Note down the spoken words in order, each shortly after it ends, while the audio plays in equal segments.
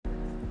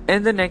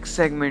In the next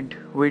segment,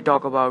 we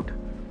talk about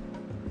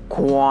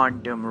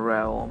quantum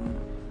realm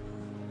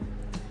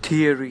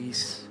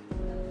theories.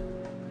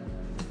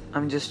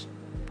 I'm just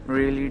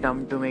really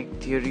dumb to make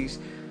theories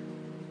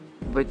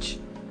which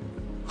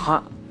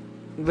huh,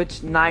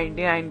 which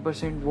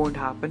 99% won't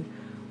happen,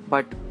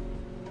 but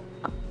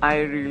I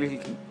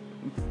really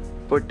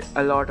put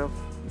a lot of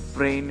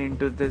brain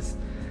into this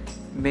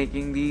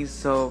making these,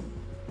 so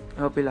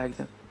hope you like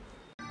them.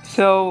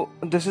 So,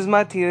 this is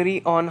my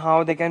theory on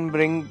how they can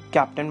bring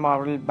Captain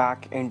Marvel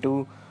back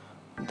into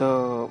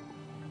the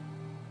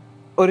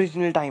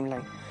original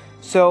timeline.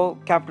 So,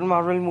 Captain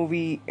Marvel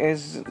movie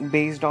is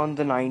based on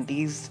the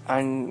 90s,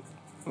 and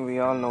we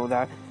all know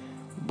that.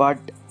 But,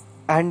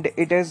 and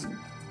it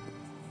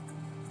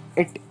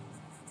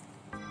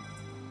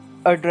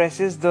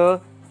addresses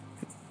the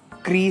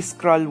Kree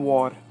Skrull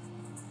War.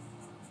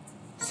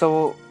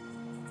 So,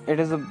 it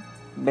is a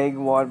big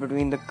war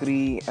between the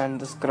Kree and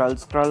the Skrull.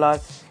 Skrull are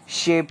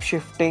shape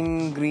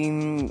shifting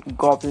green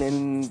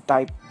goblin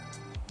type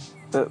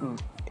uh,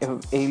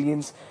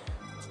 aliens,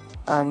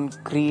 and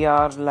Kree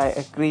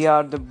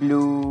are the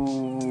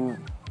blue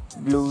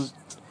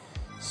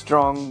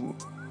strong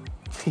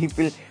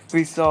people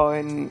we saw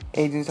in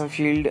Agents of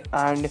Shield,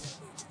 and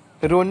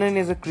Ronan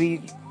is a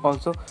Kree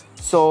also.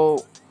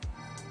 So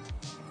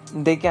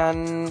they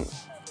can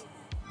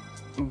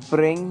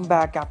bring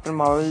back Captain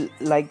Marvel,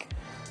 like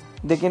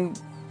they can,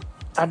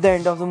 at the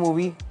end of the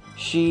movie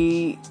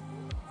she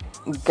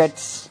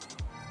gets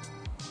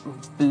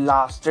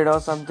blasted or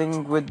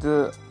something with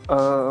the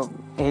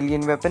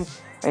alien weapon,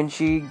 and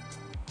she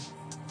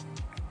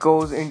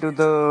goes into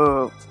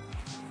the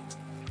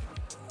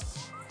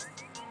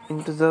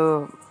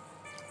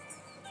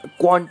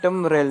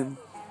quantum realm.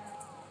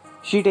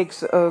 She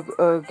takes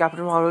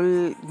Captain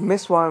Marvel,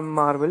 Miss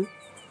Marvel,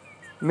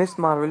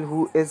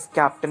 who is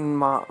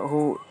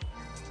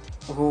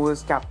who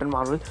is Captain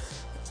Marvel,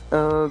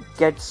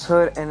 gets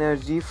her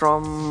energy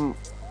from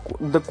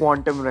the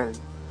quantum realm.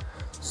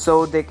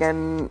 So they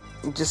can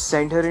just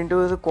send her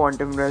into the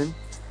quantum realm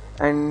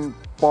and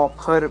pop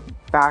her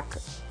back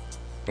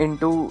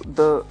into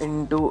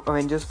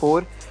Avengers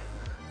 4,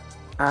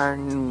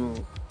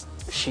 and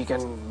she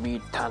can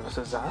beat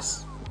Thanos'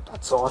 ass.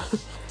 That's all.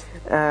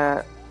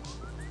 uh,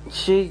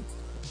 she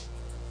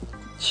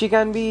she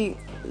can be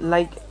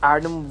like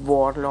Adam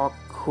Warlock,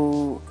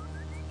 who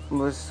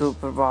was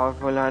super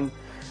powerful and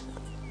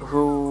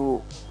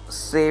who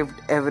saved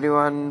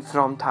everyone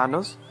from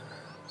Thanos.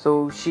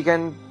 So she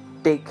can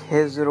take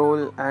his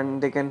role,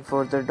 and they can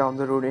further down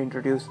the road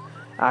introduce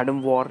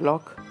Adam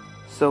Warlock.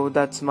 So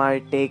that's my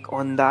take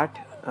on that,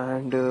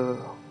 and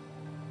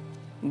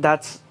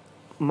that's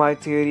my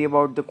theory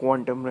about the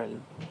quantum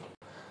realm.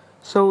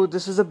 So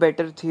this is a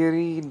better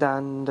theory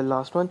than the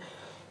last one.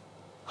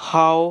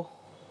 How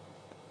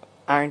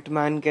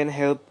Ant-Man can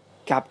help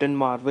Captain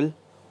Marvel.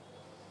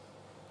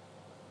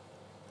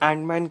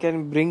 Ant-Man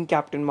can bring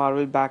Captain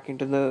Marvel back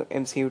into the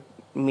MCU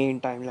main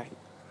timeline.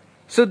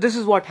 So this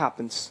is what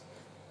happens.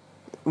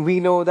 We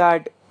know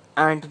that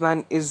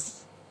Ant-Man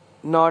is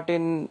not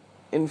in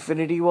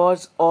Infinity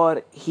Wars,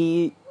 or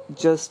he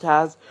just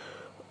has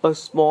a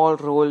small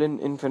role in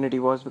Infinity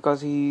Wars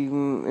because he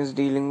is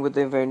dealing with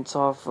the events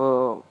of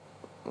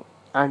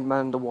Ant-Man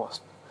and the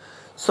Wasp.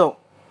 So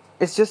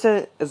it's just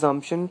an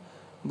assumption,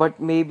 but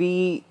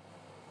maybe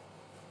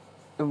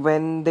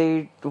when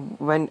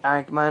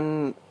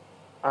Ant-Man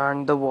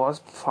and the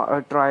Wasp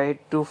try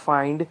to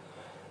find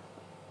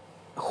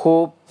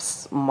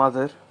Hope's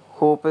mother.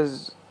 Hope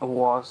is a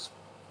wasp.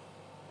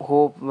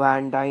 Hope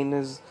Van Dyne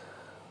is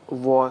a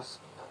wasp.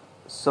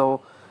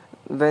 So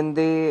when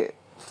they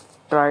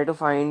try to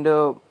find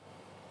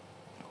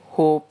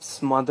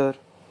Hope's mother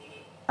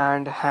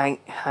and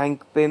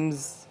Hank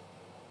Pym's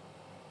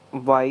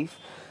wife,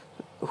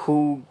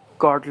 who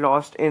got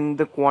lost in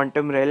the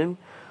quantum realm,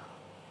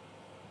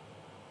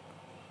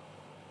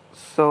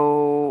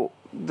 so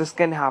this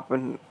can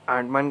happen.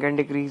 Ant-Man can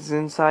decrease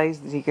in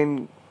size. He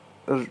can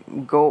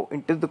go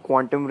into the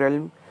quantum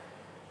realm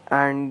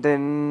and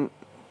then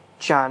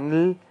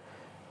channel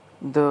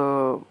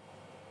the,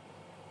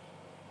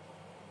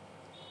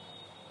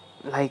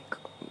 like,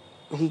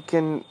 he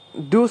can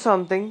do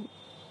something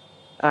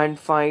and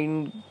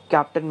find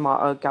Captain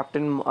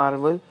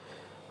Marvel,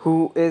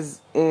 who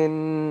is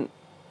in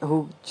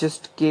who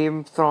just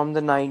came from the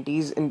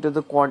 90s into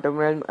the quantum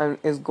realm and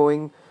is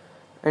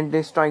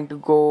trying to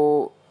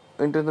go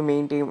into the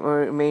main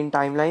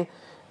timeline.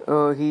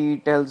 He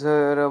tells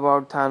her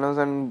about Thanos,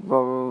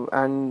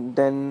 and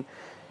then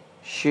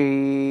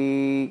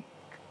she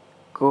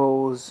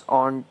goes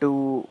on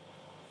to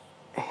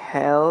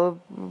help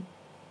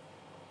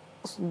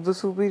the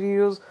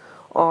superheroes,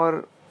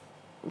 or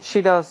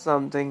she does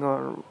something,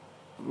 or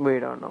we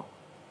don't know.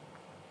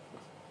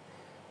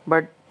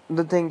 But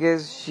the thing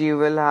is, she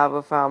will have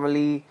a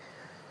family,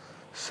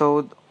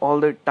 so all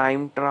the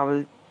time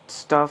travel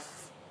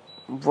stuff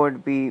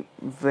would be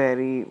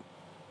very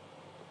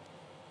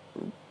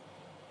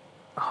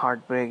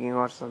heartbreaking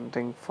or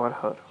something for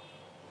her.